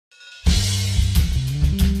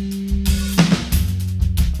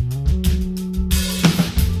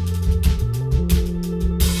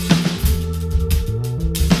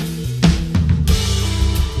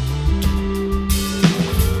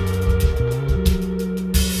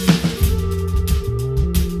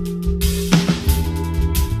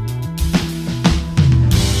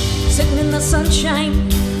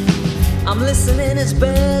I'm listening as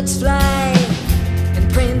birds fly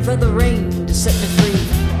and praying for the rain to set me free.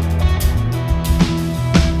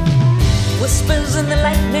 Whispers in the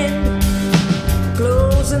lightning,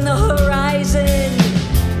 glows in the horizon.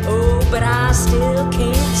 Oh, but I still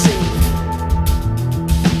can't see.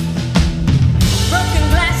 Broken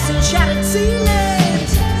glass and shattered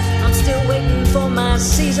ceilings, I'm still waiting for my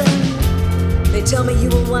season. They tell me you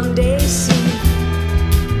will one day see.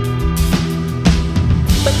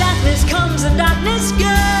 But darkness comes and darkness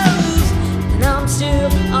goes, and I'm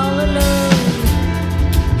still all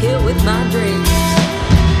alone here with my dreams.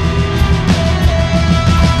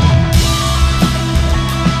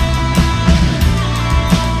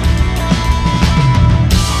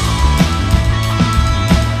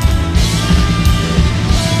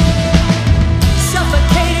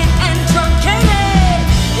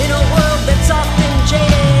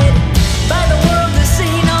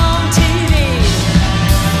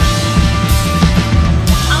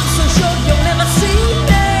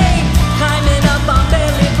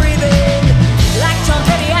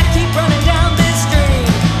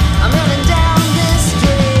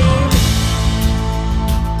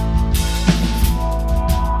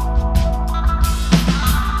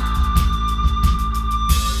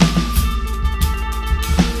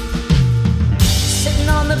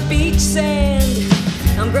 Beach sand,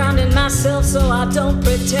 I'm grounding myself so I don't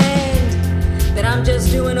pretend that I'm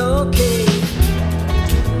just doing okay.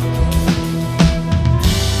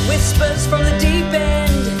 Whispers from the deep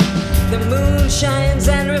end, the moon shines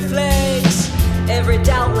and reflects every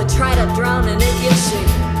doubt we try to drown in it, you see.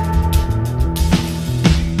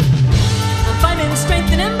 I'm finding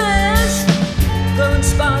strength in embers, glowing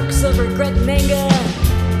sparks of regret and anger,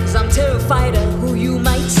 'cause I'm terrified of who you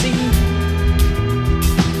might see.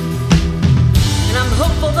 And I'm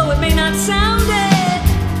hopeful, though it may not sound it.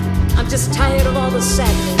 I'm just tired of all the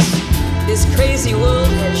sadness this crazy world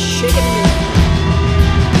has shaken me.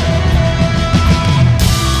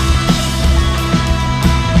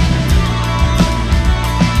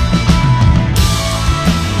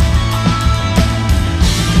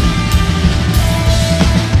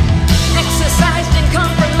 Exercised and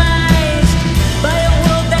compromised by a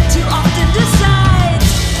world that too often decides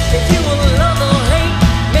if you will love or hate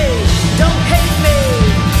me. Don't hate me.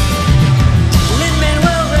 Lin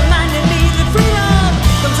Manuel reminded me that freedom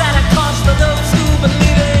comes at a cost for those who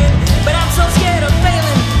believe in. But I'm so scared of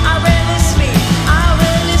failing, I rarely sleep, I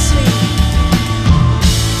rarely sleep.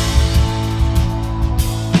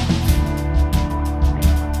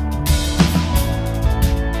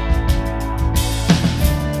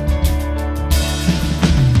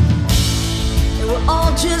 And we're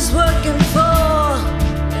all just working for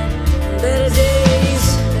better days,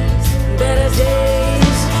 better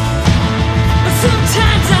days. But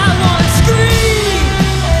sometimes I want to scream.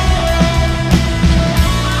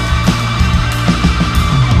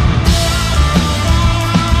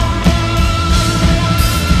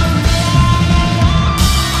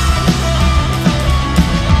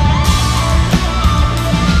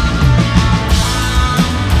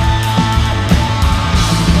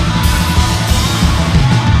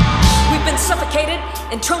 We've been suffocated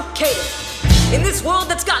and truncated in this world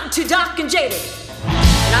that's gotten too dark and jaded.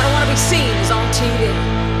 And I don't want to be seen as on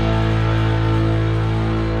TV.